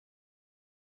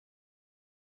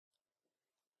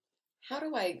How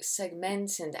do I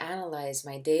segment and analyze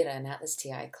my data in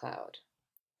ATLAS.ti Cloud?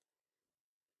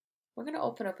 We're going to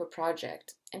open up a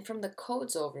project, and from the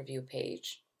Codes Overview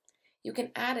page, you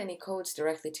can add any codes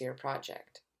directly to your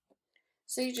project.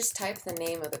 So you just type the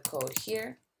name of the code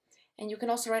here, and you can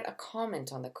also write a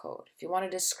comment on the code if you want to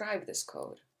describe this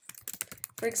code.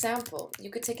 For example,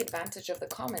 you could take advantage of the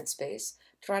comment space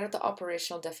to write out the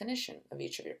operational definition of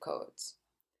each of your codes.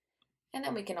 And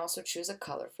then we can also choose a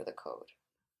color for the code.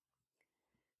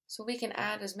 So we can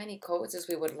add as many codes as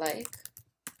we would like.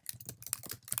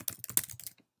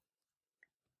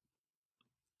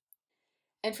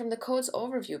 And from the Codes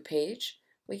Overview page,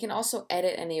 we can also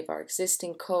edit any of our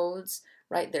existing codes,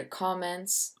 write their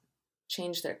comments,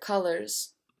 change their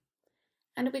colors,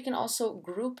 and we can also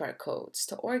group our codes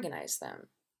to organize them.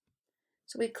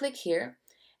 So we click here,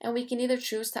 and we can either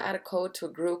choose to add a code to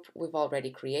a group we've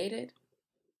already created,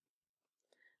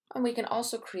 and we can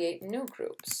also create new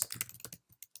groups.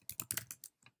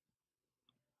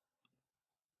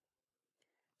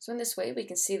 So in this way, we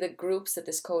can see the groups that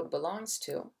this code belongs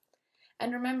to.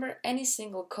 And remember, any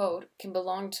single code can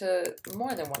belong to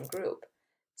more than one group.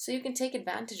 So you can take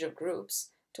advantage of groups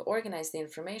to organize the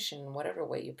information in whatever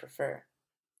way you prefer.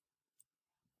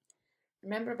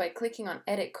 Remember, by clicking on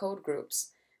Edit Code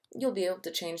Groups, you'll be able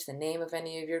to change the name of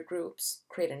any of your groups,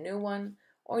 create a new one,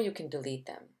 or you can delete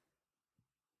them.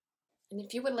 And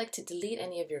if you would like to delete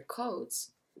any of your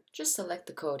codes, just select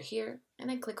the code here and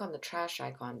then click on the trash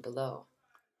icon below.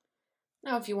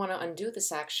 Now, if you want to undo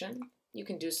this action, you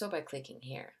can do so by clicking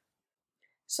here.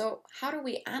 So how do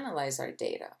we analyze our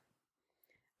data?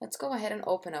 Let's go ahead and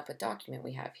open up a document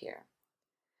we have here.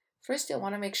 First, you'll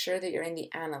want to make sure that you're in the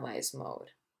Analyze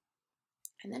mode.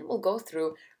 And then we'll go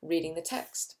through reading the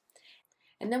text.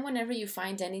 And then whenever you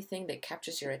find anything that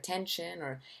captures your attention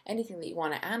or anything that you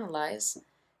want to analyze,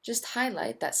 just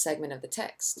highlight that segment of the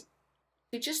text.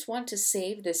 If you just want to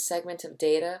save this segment of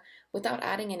data without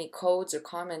adding any codes or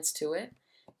comments to it,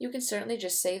 you can certainly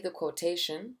just save the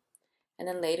quotation, and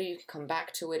then later you can come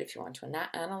back to it if you want to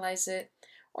analyze it,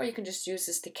 or you can just use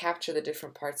this to capture the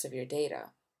different parts of your data.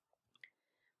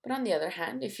 But on the other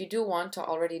hand, if you do want to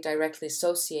already directly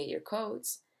associate your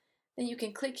codes, then you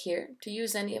can click here to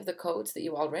use any of the codes that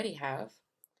you already have,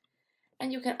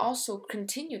 and you can also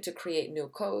continue to create new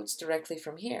codes directly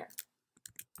from here.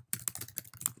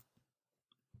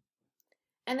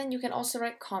 And then you can also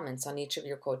write comments on each of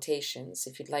your quotations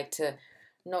if you'd like to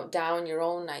note down your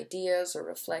own ideas or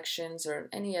reflections or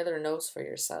any other notes for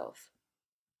yourself.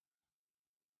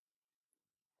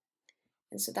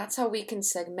 And so that's how we can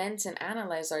segment and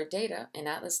analyze our data in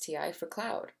ATLAS.ti for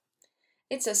Cloud.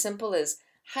 It's as simple as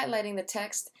highlighting the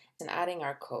text and adding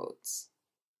our codes.